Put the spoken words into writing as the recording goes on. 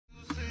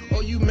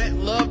before you met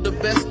love, the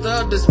best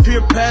of this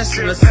pure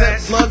passion.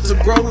 Accept love to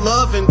grow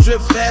love and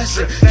drip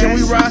fashion. Can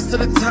we rise to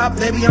the top?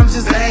 Baby, I'm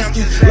just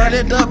asking. Light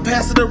it up,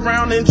 pass it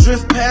around and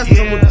drift past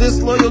them. With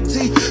this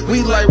loyalty,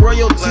 we like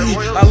royalty.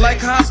 I like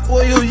how I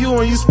spoil you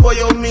and you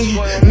spoil me.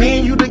 Me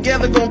and you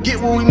together gon' get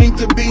where we need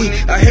to be.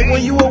 I hate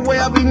when you away,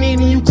 I be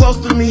needing you close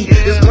to me.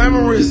 It's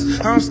glamorous,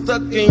 I'm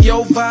stuck in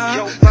your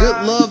vibe.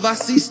 Good love I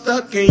see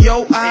stuck in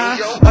your eye.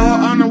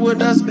 All honor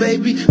with us,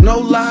 baby, no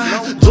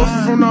lie.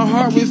 Joyful from the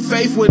heart with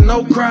faith with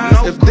no cries.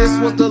 If this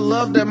was the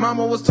love that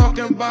mama was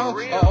talking about,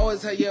 I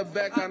always had your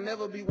back, I'll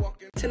never be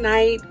walking.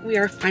 Tonight, we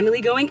are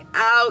finally going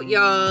out,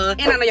 y'all.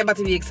 And I know y'all about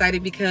to be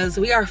excited because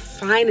we are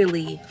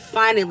finally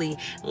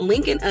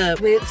linking up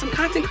with some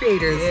content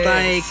creators. Yes.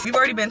 Like, we've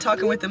already been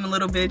talking with them a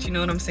little bit, you know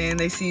what I'm saying?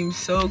 They seem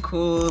so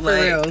cool. For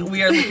real.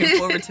 We are looking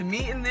forward to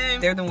meeting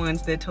them. They're the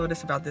ones that told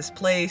us about this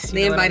place.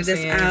 They invited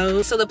us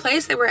out. So the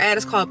place that we're at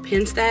is called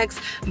Pin Stacks.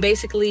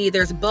 Basically,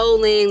 there's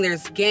bowling,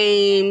 there's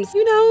games,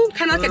 you know,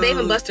 kind of like a Dave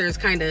and Buster's,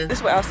 kind of. This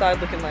is what outside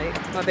looking like.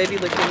 My baby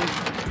looking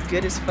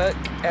good as fuck,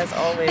 as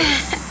always.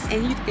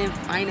 And you looking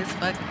fine as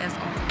fuck, as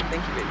always.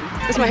 Thank you, baby.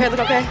 Does my hair look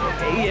okay?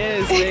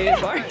 Yes, babe.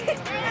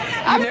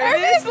 I'm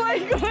nervous.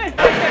 Like, what?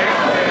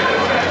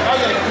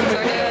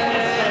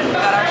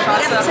 Got our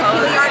shots up.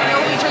 We already know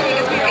we drinking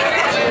as we are.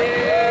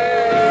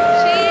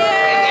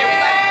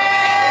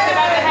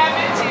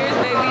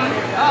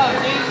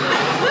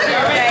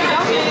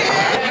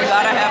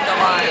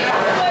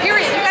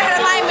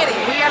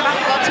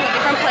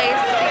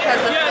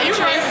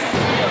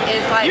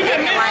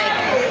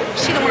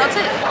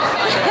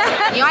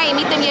 You ain't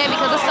meet them yet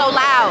because it's so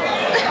loud.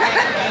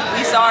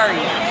 We sorry.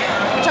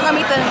 But you're gonna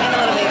meet them in a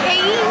little bit.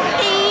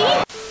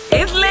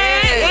 It's lit.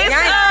 It's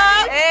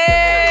up.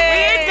 Hey.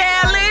 We in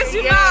Dallas,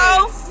 you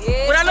know.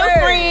 Yes, with our little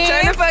friends.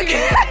 Turn the fuck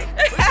up.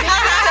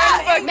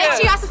 Make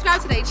sure y'all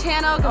subscribe to their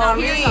channel. Go on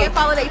here and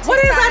follow their TikTok.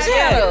 What is our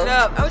channel?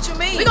 What you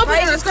mean? We gonna put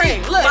it on the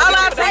screen. Look. Follow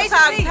our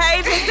TikTok.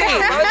 Paige and T.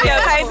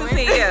 Yeah, Paige and T.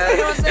 Yeah. You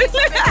know what I'm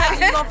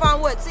saying? You gonna find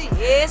what? T.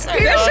 Yes, sir.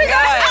 She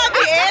gonna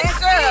be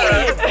extra.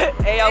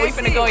 Hey, y'all, we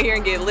finna go in here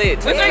and get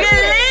lit. We finna get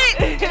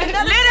lit. Lit up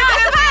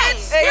the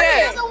bitch.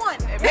 Another one.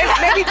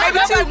 Maybe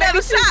two,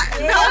 maybe shot.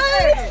 No.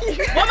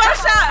 One more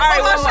shot. All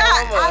right, one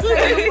shot.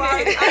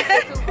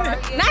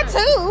 Not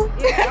two.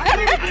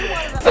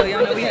 So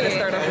y'all know we had to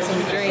start off with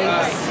some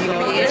drinks. You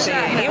know,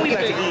 and we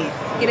about to eat.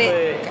 Get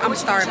it? I'm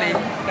starving.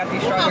 Got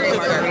these strawberry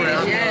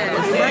margaritas. Yes.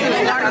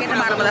 Water in the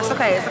bottom, but that's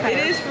okay. It's okay. It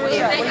is for sure. We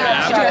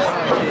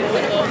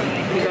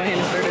go ahead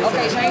and stir this up.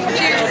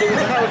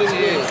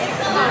 Cheers.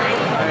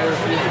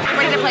 I'm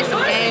ready to play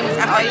some games.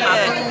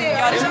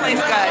 Y'all, this place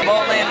got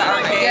bowling,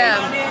 arcade.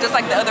 Yeah. Just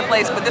like the other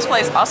place, but this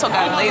place also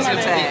got laser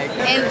tag.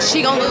 And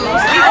she gonna lose.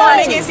 We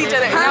going against each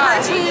other.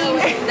 Her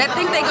team that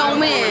think they gonna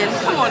win.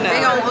 Come on now.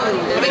 They gonna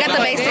lose. We got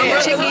the basic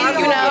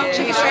chicken, you know,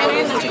 chicken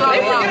strips.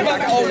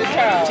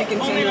 Chicken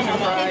tenders.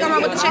 Ain't going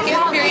wrong with the chicken,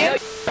 period.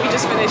 We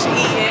just finished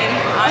eating.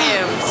 I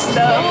am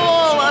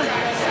stuffed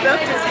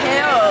as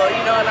hell.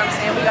 You know what I'm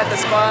saying? We got the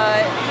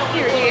squad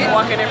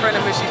walking in front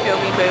of us, you feel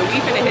me? But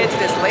we finna head to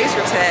this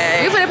laser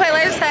tag. We finna play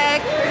laser tag.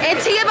 And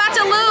T about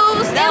to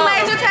lose in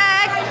laser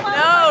tag.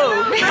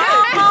 No.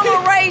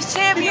 Mama raised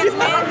champions,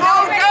 man.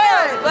 All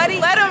dubs,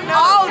 buddy. Let them know.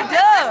 All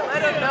dubs.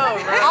 Let them know,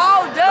 bro.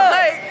 All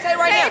dubs. Say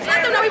right now.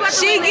 Let them know we about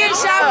to She win. getting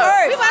shot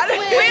first. We about to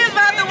win. We is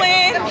about to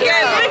win.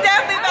 Yes, we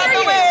definitely about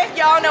to win.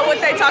 Y'all know what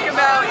they talking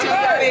about.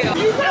 At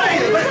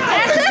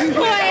this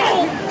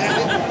point,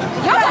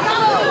 y'all about to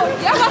lose.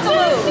 Y'all about to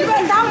lose. You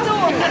better talk to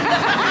him.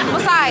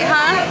 What side,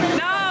 huh?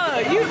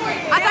 No, you.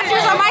 I thought you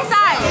was on my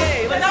side.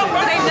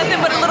 Ain't nothing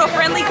but a little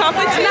friendly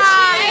competition.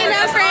 Nah, ain't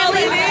nothing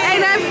friendly.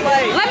 Ain't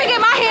nothing. Let me get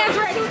my hands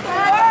ready.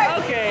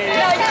 Okay. Get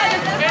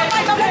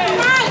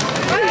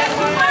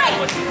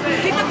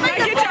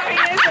your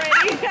hands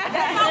ready.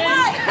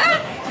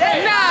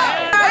 No.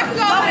 Let's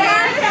go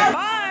there.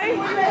 Bye.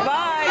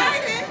 Bye.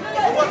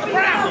 What's the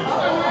problem?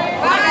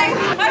 Bye.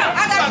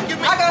 I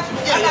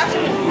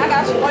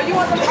got you. Oh, you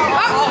want some?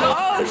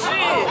 Oh,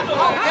 shit.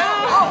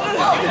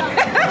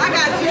 I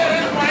got you.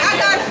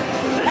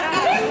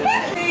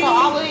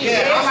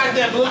 Yeah, I'm out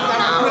there blue.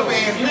 I'm a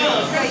ass.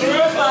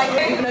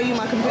 Even though you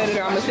my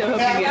competitor, I'm gonna still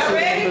help you get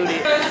suited and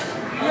booted.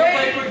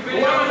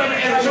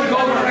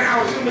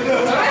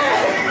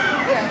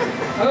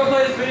 I'm gonna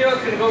play this video,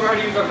 it's gonna go over how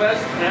to use our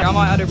vest. I'm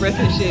all out of breath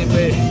and shit,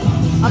 but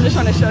I'm just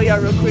trying to show y'all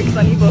real quick because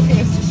I need both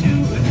hands to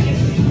shoot.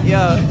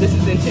 Yo, this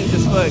is intense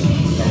as fuck.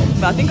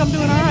 But I think I'm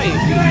doing alright.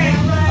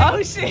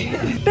 Oh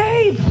shit.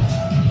 Babe!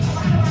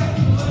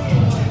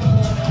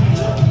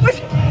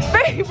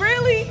 Babe,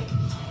 really?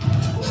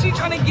 She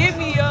trying to get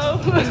me, yo.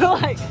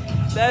 Like,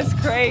 that's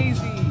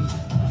crazy.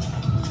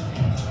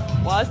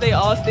 Why is they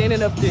all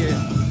standing up there?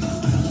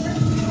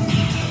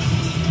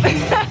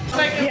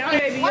 Yeah, I'm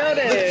Baby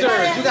Yoda. Sir,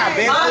 you got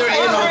Bachelor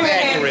and on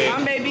accurate.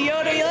 I'm Baby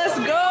Yoda. Let's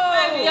go.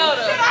 Baby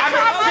Yoda.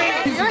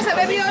 Yours at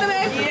Baby Yoda,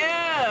 babe?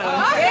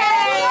 Yeah.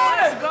 Okay.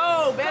 Let's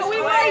go. Best We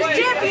raised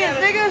champions,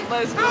 nigga.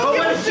 Let's go.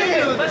 We're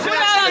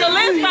not on the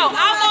list, though.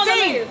 I'm on the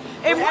list.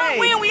 If one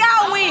win, we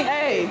all win.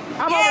 Hey,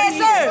 I'm Yes, over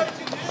here.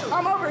 sir.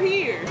 I'm over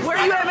here. Where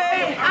you at, babe?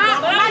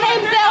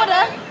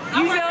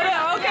 You showed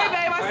up. Okay,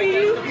 babe, I see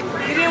you. We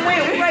didn't win.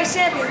 We race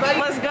champions, buddy.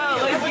 Let's go.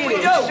 Let's get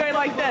it. Straight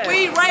like that.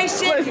 We race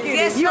champions.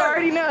 Yes, You sir.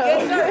 already know.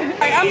 Yes, sir.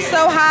 I'm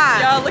so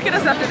high. Y'all, look at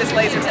us after this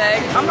laser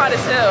tag. I'm hot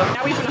as hell.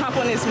 Now we finna hop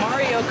on this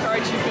Mario Kart,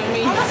 you feel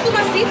me? Oh, let's do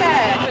my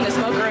CPAP. I'm finna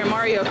smoke her in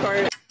Mario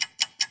Kart.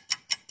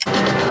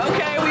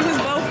 Okay, we was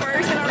both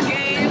first in our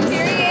games.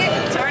 Period.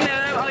 Turn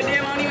up. Oh,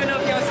 damn, I don't even know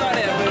if y'all saw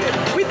that, but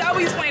we thought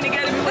we was playing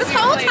together. This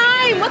whole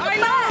time. What the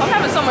fuck? I'm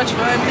having so much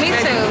fun. Me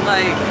too.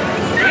 Like,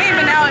 we ain't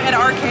been out at an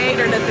arcade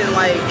or nothing,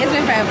 like, It's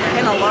been forever.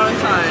 in a long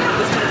time.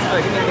 This one's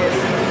fucking niggas.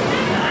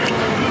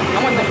 I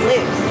want the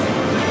flips.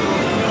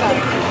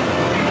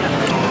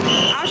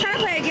 I was trying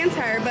to play against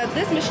her, but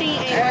this machine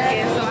ain't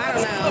working, so I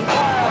don't know.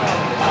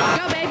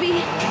 Go,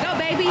 baby. Go,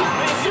 baby.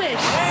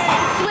 Swish.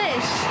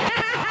 Swish.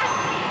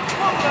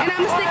 And I'm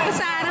going to stick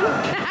beside him.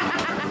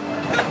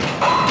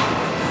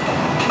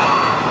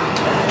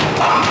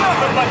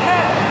 Nothing but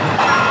head.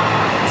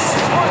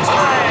 Sports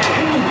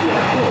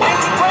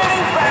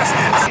entertaining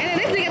baskets. And then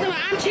this nigga talking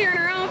about, I'm cheering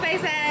her own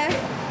face ass.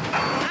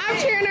 I'm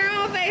cheering her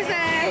own face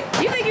ass.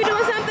 You think you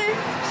doing something?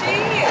 She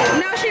is.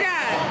 No, she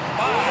not.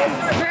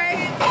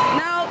 Greg?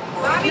 No.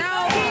 Bobby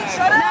No. Bucket.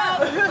 Shut up.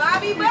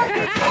 Bobby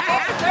Bucket.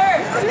 Yes, sir.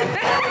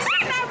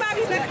 Not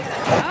Bobby Bucket.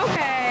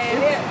 Okay.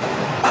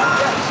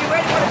 She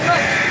ready for the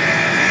clutch.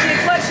 She a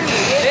clutch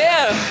shooter.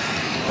 Yeah.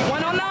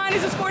 109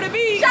 is a score to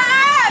beat.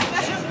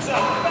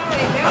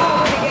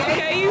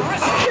 Okay, you.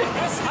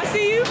 I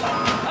see you.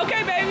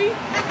 Okay, baby.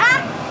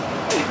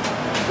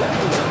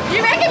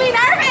 You're making me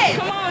nervous.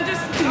 Come on,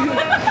 just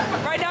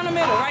right down the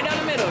middle. Right down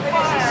the middle.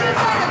 She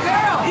shoots like a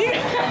girl.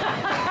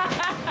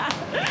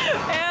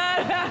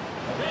 Yeah.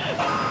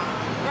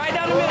 Right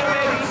down the middle,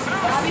 baby.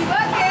 Bobby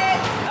Bucket.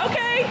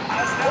 Okay.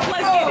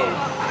 Let's get it.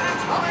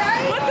 Okay.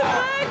 What the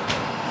fuck?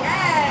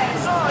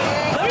 Yes.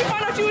 Let me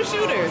find out you a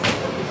shooter.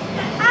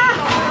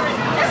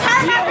 Just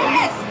hurt my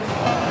wrist.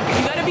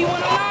 You gotta be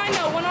 109.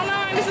 No,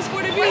 109 is a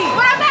score to beat.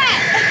 What I'm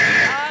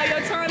at?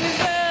 Your time is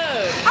up.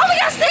 Oh, we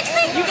got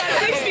 60? You got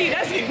 60.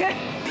 That's good.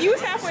 You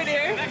was halfway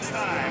there. Next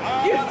time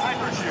on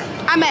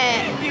Hypershoot. I'm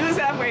at. You was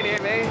halfway there,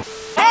 babe.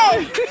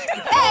 Hey.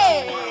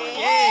 Hey.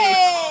 Hey.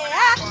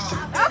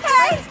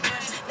 Okay.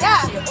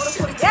 Yeah.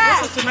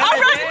 Yeah. All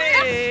right.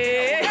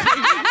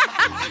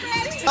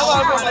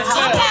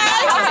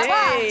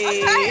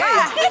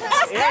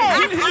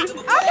 Hey.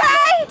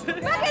 Okay. Look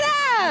it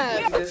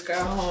up. Just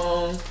got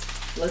home,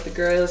 let the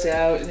girls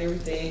out and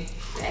everything.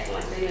 I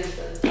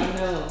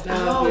know.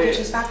 No, but did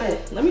you stop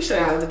it? let me show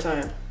you all the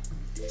time.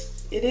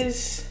 It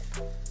is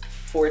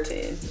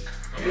 4:10.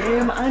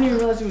 Damn, I didn't even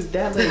realize it was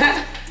that late.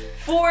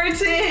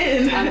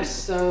 4:10. I'm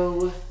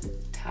so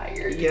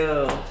tired.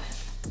 Yo,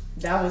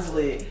 that was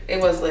lit.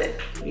 It was lit.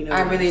 You know,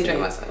 I really enjoyed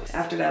myself.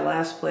 After that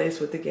last place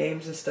with the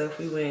games and stuff,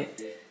 we went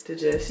to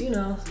just, you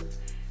know,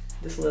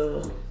 this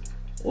little,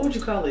 what would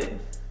you call it?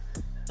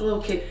 A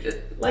little kick.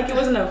 Like it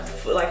wasn't a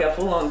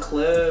full-on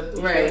club,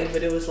 Right.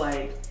 But it was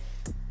like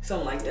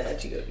something like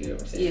that. You know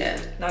what I'm saying? Yeah.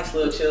 Nice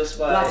little chill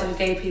spot. Lots of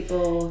gay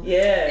people.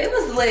 Yeah. It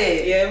was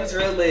lit. Yeah, it was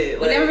real lit.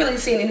 We never really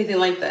seen anything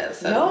like that.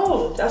 So.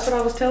 No, that's what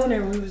I was telling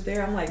her when we was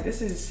there. I'm like,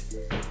 this is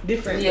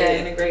different, Yeah. but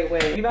in a great way.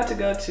 We're about to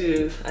go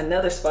to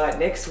another spot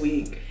next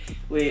week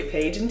with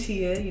Paige and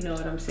Tia. You know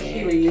what I'm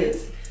saying? Period.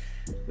 'Cause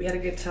we had a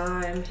good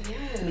time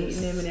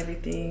meeting them and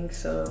everything.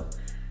 So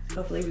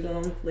hopefully we're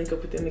gonna link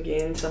up with them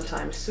again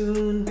sometime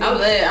soon. I'm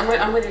lit.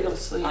 I'm ready to go to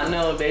sleep. I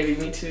know, baby,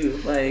 me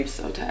too. Like,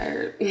 So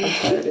tired. I'm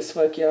tired as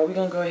fuck, y'all. We're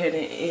gonna go ahead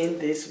and end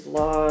this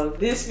vlog.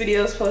 This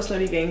video's post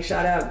noty gang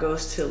shout out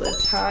goes to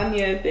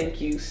LaTanya.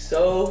 Thank you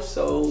so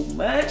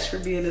much for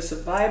being a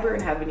survivor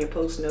and having your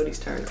post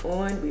noties turned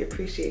on. We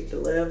appreciate the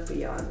love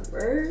beyond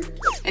words.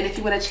 And if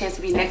you want a chance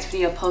to be next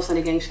video, post on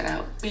the gang shout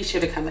out. Be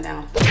sure to comment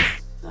down.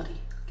 Love you.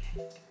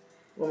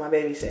 What my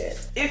baby said.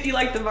 If you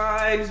like the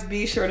vibes,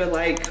 be sure to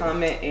like,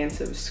 comment, and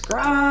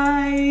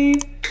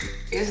subscribe.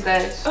 Is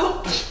that?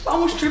 Oh, I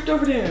almost tripped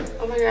over them.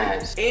 Oh my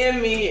gosh.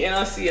 And me, and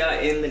I'll see y'all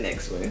in the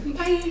next one.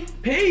 Bye.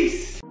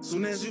 Peace.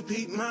 Soon as you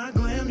peek my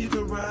glam, you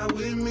can ride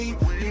with me.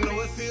 You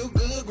know it feel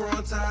good,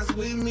 growing ties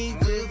with me.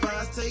 Good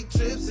vibes, take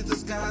trips, hit the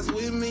skies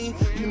with me.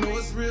 You know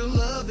it's real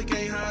love, it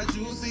can't hide,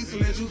 you see.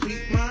 Soon as you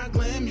peek my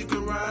glam, you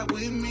can ride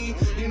with me.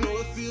 You know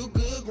it feel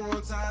good,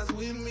 growing ties